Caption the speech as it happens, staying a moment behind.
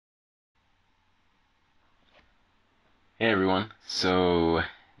Hey everyone, for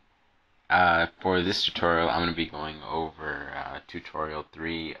this tutorial I'm going to be going over tutorial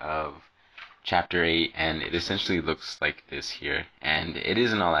 3 of chapter 8, and it essentially looks like this here, and it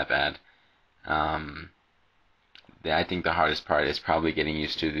isn't all that bad. Um, I think the hardest part is probably getting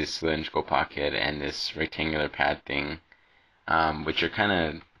used to this cylindrical pocket and this rectangular pad thing, which are kind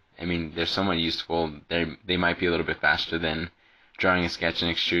of, they're somewhat useful. They might be a little bit faster than drawing a sketch and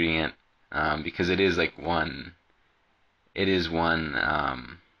extruding it, because it is one,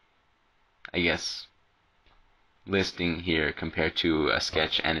 I guess, listing here compared to a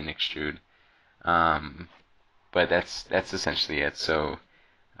sketch and an extrude. Um, but that's essentially it. So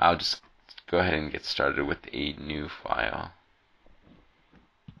I'll just go ahead and get started with a new file.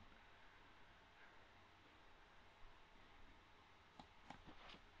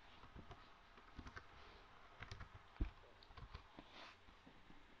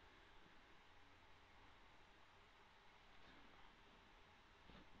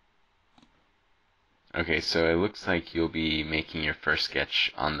 Okay, so it looks like you'll be making your first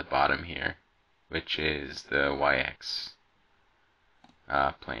sketch on the bottom here, which is the YX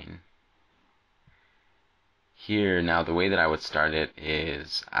plane. Here, now the way that I would start it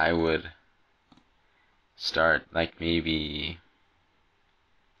is I would start like maybe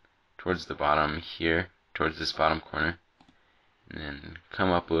towards the bottom here, towards this bottom corner, and then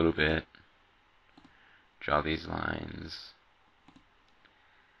come up a little bit, draw these lines,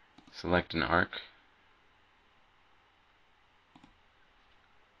 select an arc,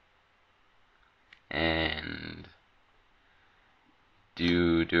 and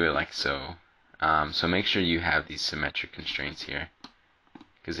do it like so. So make sure you have these symmetric constraints here,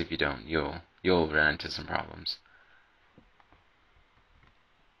 because if you don't, you'll run into some problems.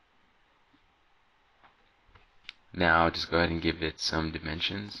 Now just go ahead and give it some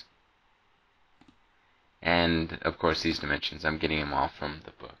dimensions, and of course these dimensions I'm getting them all from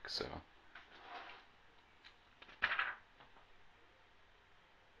the book. So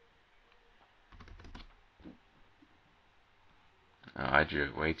I drew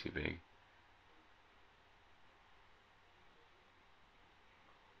it way too big.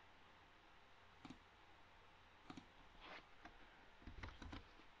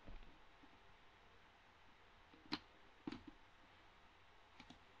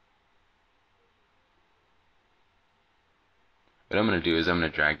 What I'm going to do is I'm going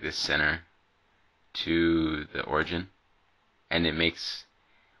to drag this center to the origin, and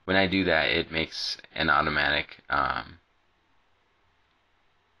when I do that, it makes an automatic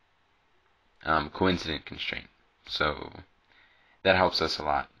coincident constraint. So that helps us a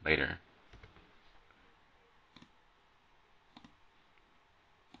lot later.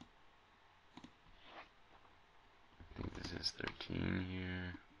 I think this is 13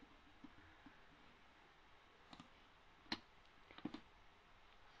 here.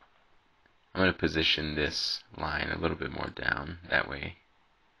 I'm going to position this line a little bit more down. That way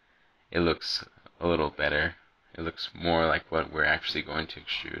it looks a little better. It looks more like what we're actually going to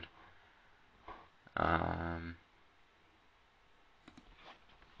extrude.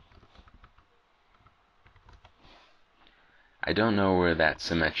 I don't know where that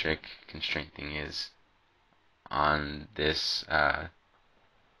symmetric constraint thing is on this, I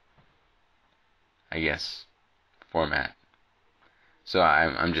guess, format. So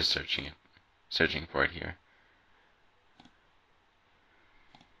I'm just searching for it here.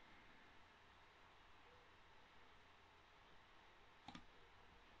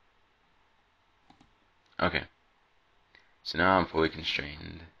 Okay, so now I'm fully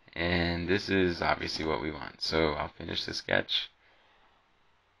constrained, and this is obviously what we want. So I'll finish the sketch,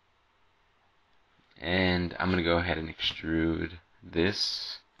 and I'm going to go ahead and extrude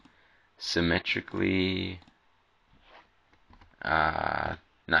this symmetrically, not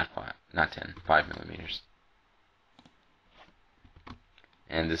 10, 5 millimeters.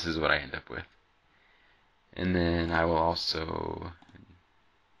 And this is what I end up with. And then I will also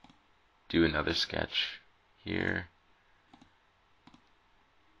do another sketch here.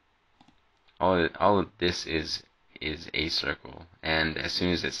 All of this is a circle, and as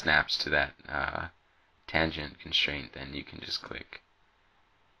soon as it snaps to that tangent constraint, then you can just click.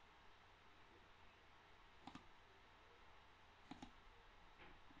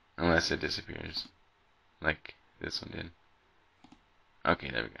 Unless it disappears, like this one did. Okay,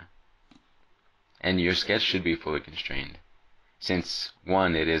 there we go. And your sketch should be fully constrained, since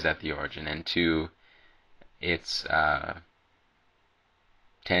 1, it is at the origin, and 2, it's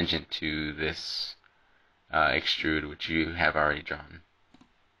tangent to this extrude, which you have already drawn.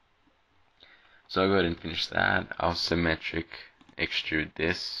 So I'll go ahead and finish that. I'll symmetric extrude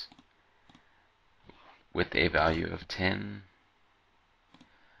this with a value of 10.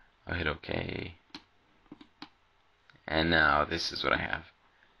 I'll hit OK. And now this is what I have.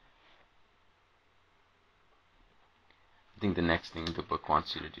 I think the next thing the book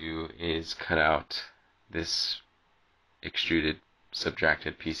wants you to do is cut out this extruded,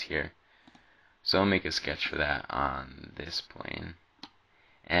 subtracted piece here. So I'll make a sketch for that on this plane.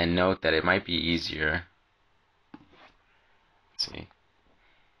 And note that it might be easier. Let's see.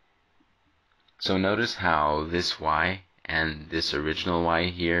 So notice how this y and this original y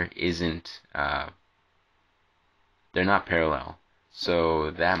here isn't, they're not parallel.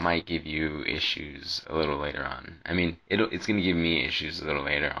 So that might give you issues a little later on. I mean, it's going to give me issues a little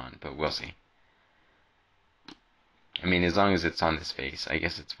later on, but we'll see. I mean, as long as it's on this face, I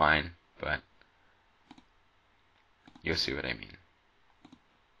guess it's fine, but you'll see what I mean.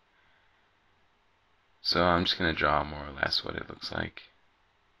 So I'm just going to draw more or less what it looks like.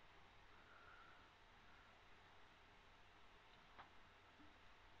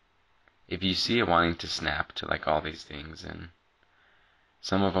 If you see it wanting to snap to like all these things, and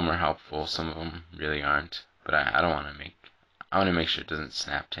some of them are helpful, some of them really aren't, but I don't want to I want to make sure it doesn't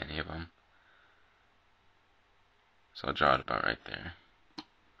snap to any of them. So I'll draw it about right there.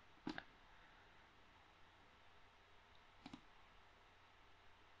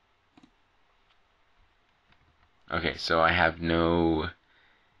 Okay, so I have no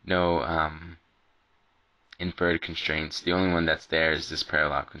inferred constraints. The only one that's there is this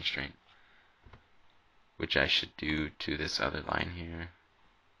parallel constraint, which I should do to this other line here.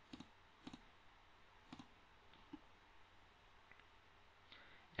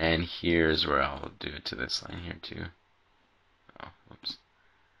 And here's where I'll do it to this line here too. Oh, whoops.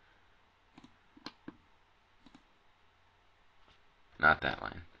 Not that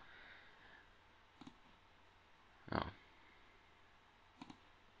line. Oh.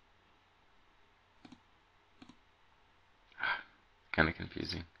 Kind of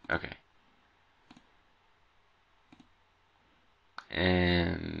confusing. Okay.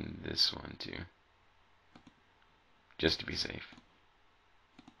 And this one too. Just to be safe.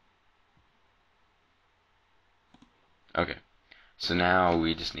 Okay. So now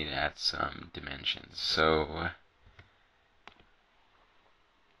we just need to add some dimensions. So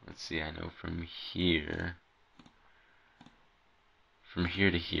let's see, I know from here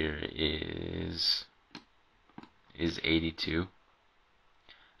to here is 82.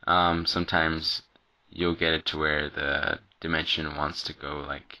 Sometimes you'll get it to where the dimension wants to go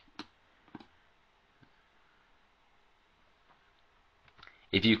like,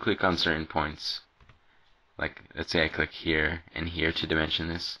 if you click on certain points, like let's say I click here and here to dimension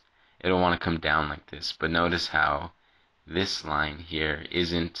this, it'll want to come down like this. But notice how this line here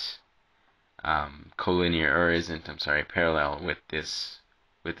isn't collinear, or isn't, I'm sorry, parallel with this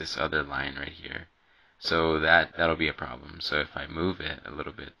other line right here. So that'll be a problem. So if I move it a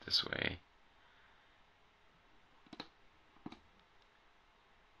little bit this way,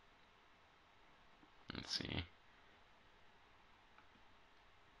 let's see.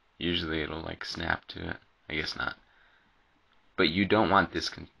 Usually it'll like snap to it. I guess not. But you don't want this.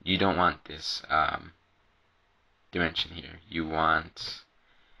 You don't want this dimension here. You want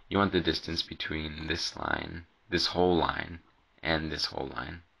the distance between this line, this whole line, and this whole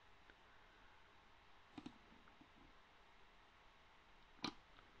line.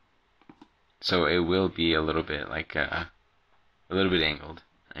 So it will be a little bit like a little bit angled.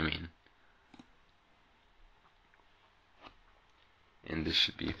 I mean, and this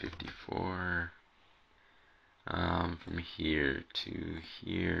should be 54. From here to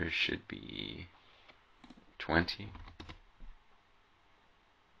here should be 20.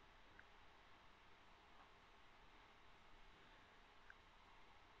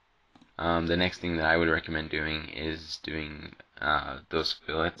 The next thing that I would recommend doing is doing those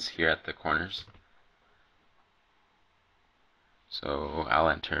fillets here at the corners. So I'll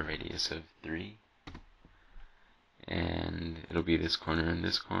enter a radius of 3. And it'll be this corner and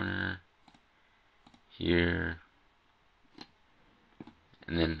this corner. Here.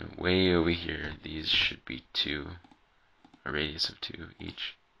 And then way over here, these should be 2. A radius of 2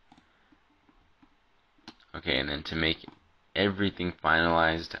 each. Okay, and then to make everything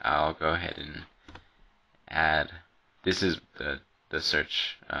finalized, I'll go ahead and add, this is the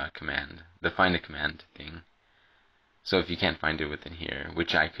search command, the find a command thing. So if you can't find it within here,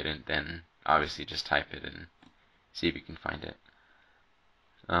 which I couldn't, then obviously just type it and see if you can find it.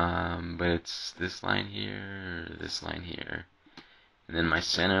 But it's this line here, this line here, and then my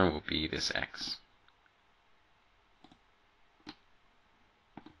center will be this X.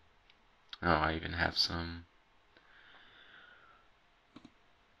 Oh, I even have some.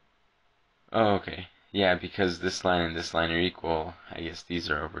 Oh, okay. Yeah, because this line and this line are equal, I guess these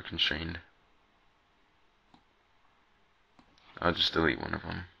are over constrained. I'll just delete one of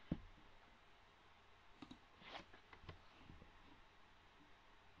them.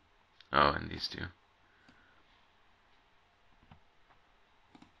 Oh, and these two.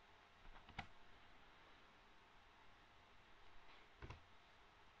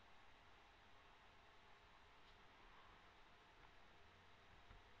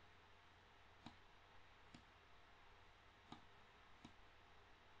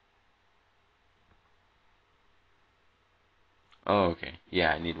 Oh, okay.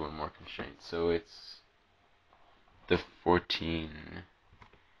 Yeah, I need one more constraint. So it's the 14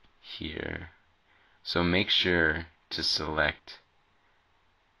 here. So make sure to select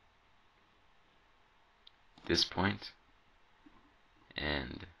this point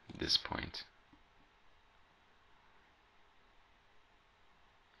and this point.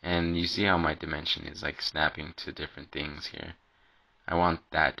 And you see how my dimension is like snapping to different things here. I want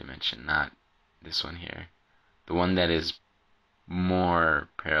that dimension, not this one here. The one that is more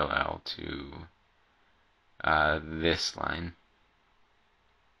parallel to this line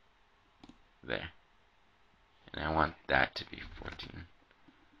there. And I want that to be 14.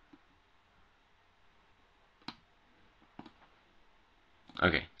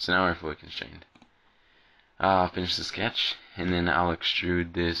 Okay, so now we're fully constrained. I'll finish the sketch, and then I'll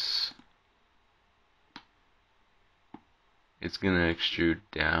extrude this. It's gonna extrude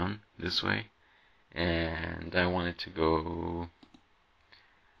down this way, and I want it to go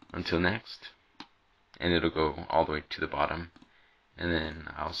until next, and it'll go all the way to the bottom, and then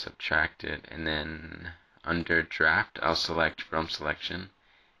I'll subtract it, and then under draft I'll select from selection,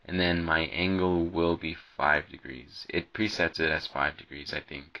 and then my angle will be 5 degrees. It presets it as 5 degrees, I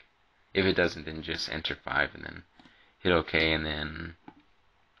think. If it doesn't, then just enter 5 and then hit OK, and then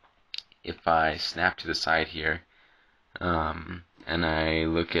if I snap to the side here, and I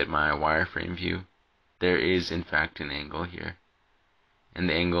look at my wireframe view, there is in fact an angle here. And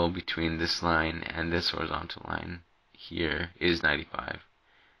the angle between this line and this horizontal line here is 95.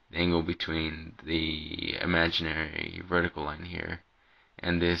 The angle between the imaginary vertical line here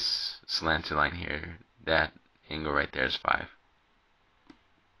and this slanted line here, that angle right there is 5.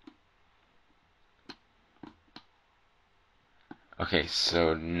 Okay,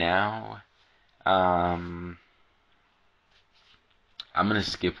 so now I'm gonna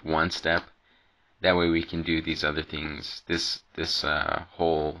skip one step. That way we can do these other things, this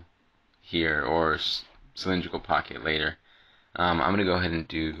hole here or cylindrical pocket later. I'm gonna go ahead and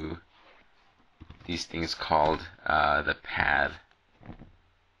do these things called the pad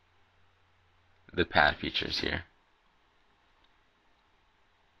features here.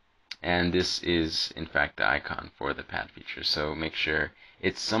 And this is in fact the icon for the pad feature, so make sure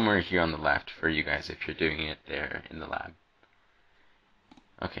it's somewhere here on the left for you guys if you're doing it there in the lab.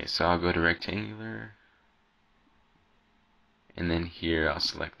 Okay, so I'll go to rectangular, and then here I'll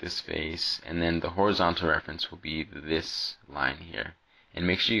select this face, and then the horizontal reference will be this line here. And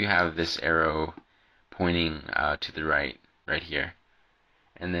make sure you have this arrow pointing to the right here.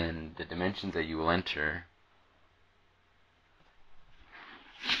 And then the dimensions that you will enter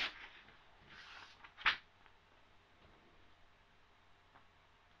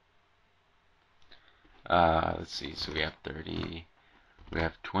let's see, so we have 30, we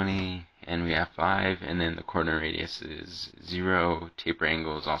have 20, and we have 5, and then the corner radius is 0, taper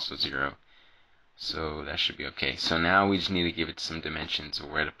angle is also 0. So that should be okay. So now we just need to give it some dimensions of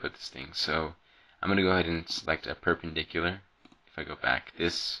where to put this thing. So I'm going to go ahead and select a perpendicular. If I go back,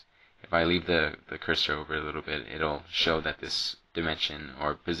 if I leave the cursor over a little bit, it'll show that this dimension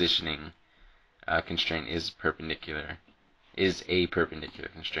or positioning constraint is a perpendicular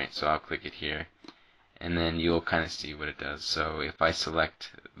constraint. So I'll click it here, and then you'll kind of see what it does. So if I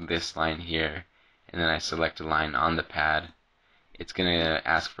select this line here, and then I select a line on the pad, it's going to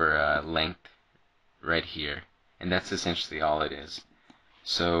ask for a length right here, and that's essentially all it is.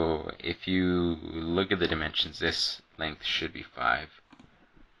 So if you look at the dimensions, this length should be 5.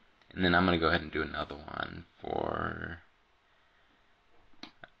 And then I'm going to go ahead and do another one for,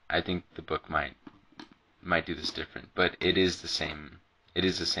 I think the book might do this different, but it is the same. It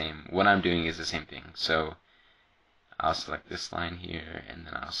is the same. What I'm doing is the same thing. So I'll select this line here, and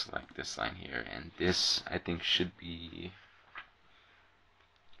then I'll select this line here, and this I think should be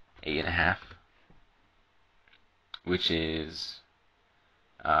 8.5, which is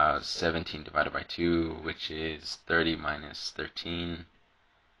 17 divided by 2, which is 30 minus 13.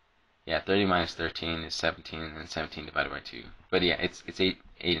 Yeah, 30 minus 13 is 17, and then 17 divided by 2. But yeah, it's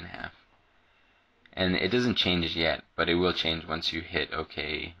 8.5. And it doesn't change yet, but it will change once you hit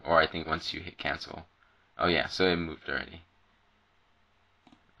OK, or I think once you hit cancel. Oh yeah, so it moved already.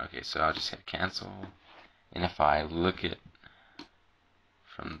 Okay, so I'll just hit cancel. And if I look at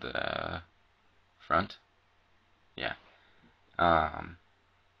from the front, yeah,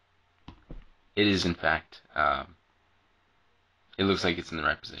 it is in fact, it looks like it's in the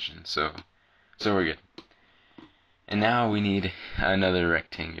right position. So we're good. And now we need another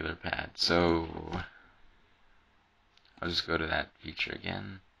rectangular pad. So I'll just go to that feature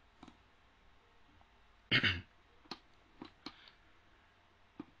again.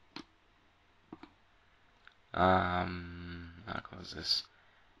 I'll close this,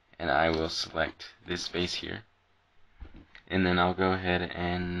 and I will select this face here, and then I'll go ahead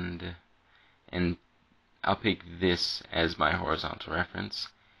and I'll pick this as my horizontal reference,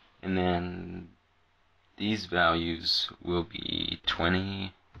 and then these values will be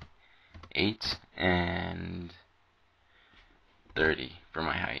 28 and 30 for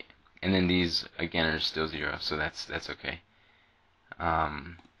my height, and then these again are still 0, so that's okay.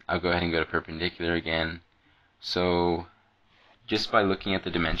 I'll go ahead and go to perpendicular again. So just by looking at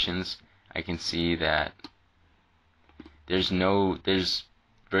the dimensions, I can see that there's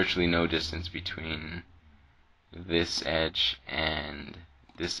virtually no distance between this edge and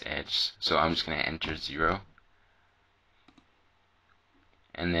this edge. So I'm just going to enter 0.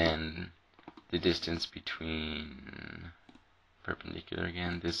 And then the distance between perpendicular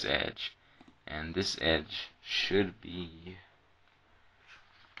again, this edge and this edge should be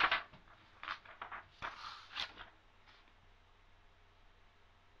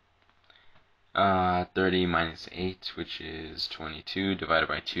 30 minus 8, which is 22, divided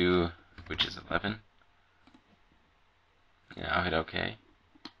by 2, which is 11. And I'll hit OK.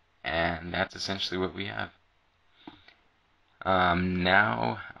 And that's essentially what we have.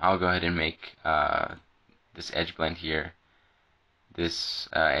 Now I'll go ahead and make this edge blend here. This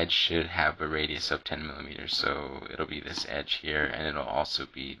edge should have a radius of 10 millimeters, so it'll be this edge here, and it'll also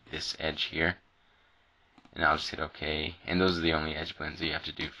be this edge here. And I'll just hit OK. And those are the only edge blends that you have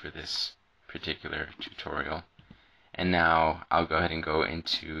to do for this particular tutorial. And now I'll go ahead and go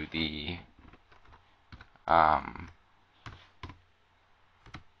into the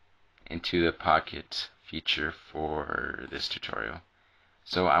pocket feature for this tutorial.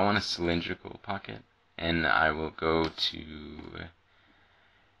 So I want a cylindrical pocket, and I will go to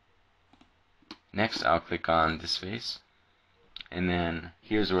next. I'll click on this face, and then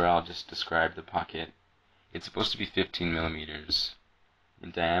here's where I'll just describe the pocket. It's supposed to be 15 millimeters in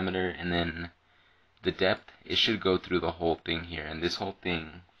diameter, and then the depth, it should go through the whole thing here, and this whole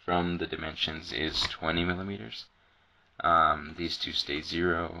thing from the dimensions is 20 millimeters. These two stay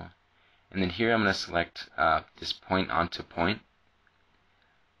 0, and then here I'm going to select this point onto point,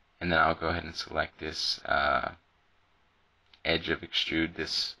 and then I'll go ahead and select this edge of extrude,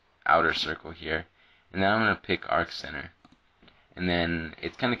 this outer circle here, and then I'm going to pick arc center. And then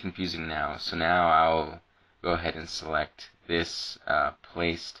it's kind of confusing now, so now I'll go ahead and select this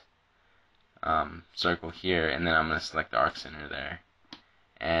placed circle here, and then I'm going to select the arc center there,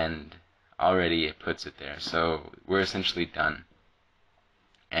 and already it puts it there. So we're essentially done.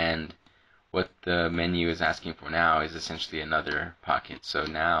 And what the menu is asking for now is essentially another pocket. So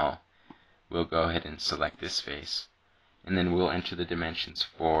now we'll go ahead and select this face, and then we'll enter the dimensions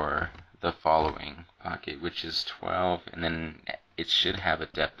for the following pocket, which is 12, and then it should have a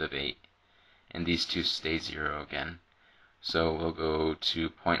depth of 8, and these two stay 0 again. So we'll go to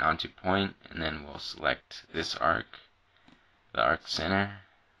point onto point, and then we'll select this arc, the arc center,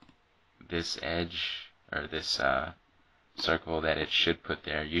 this edge, or this circle that it should put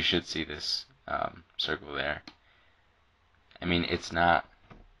there. You should see this circle there. I mean, it's not,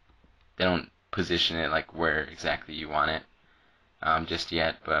 they don't position it like where exactly you want it just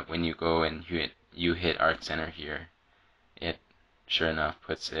yet, but when you go and you hit arc center here, it sure enough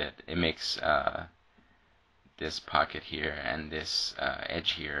puts it, it makes this pocket here and this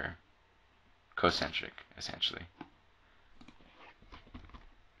edge here concentric, essentially.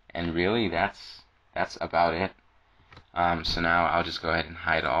 And really, that's about it. So now I'll just go ahead and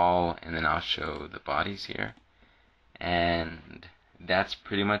hide all, and then I'll show the bodies here. And that's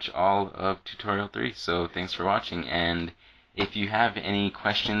pretty much all of tutorial 3. So thanks for watching, and if you have any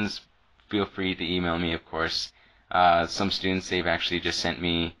questions, feel free to email me, of course. Some students, they've actually just sent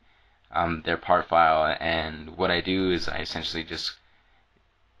me their part file, and what I do is I essentially just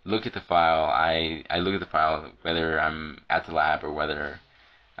look at the file. I look at the file whether I'm at the lab or whether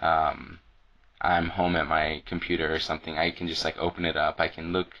I'm home at my computer or something. I can just like open it up, I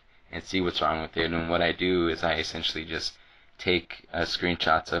can look and see what's wrong with it, and what I do is I essentially just take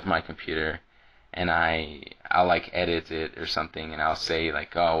screenshots of my computer, and I'll like edit it or something, and I'll say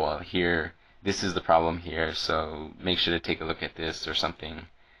like, oh well, here this is the problem here, so make sure to take a look at this or something.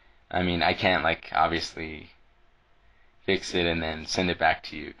 I mean, I can't like obviously fix it and then send it back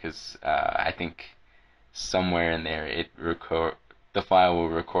to you because I think somewhere in there the file will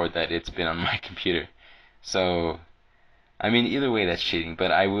record that it's been on my computer. So I mean, either way that's cheating,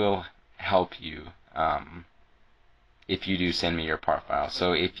 but I will help you if you do send me your part file.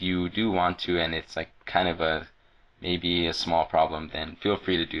 So if you do want to and it's like kind of maybe a small problem, then feel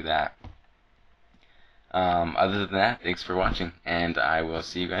free to do that. Other than that, thanks for watching, and I will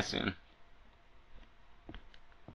see you guys soon.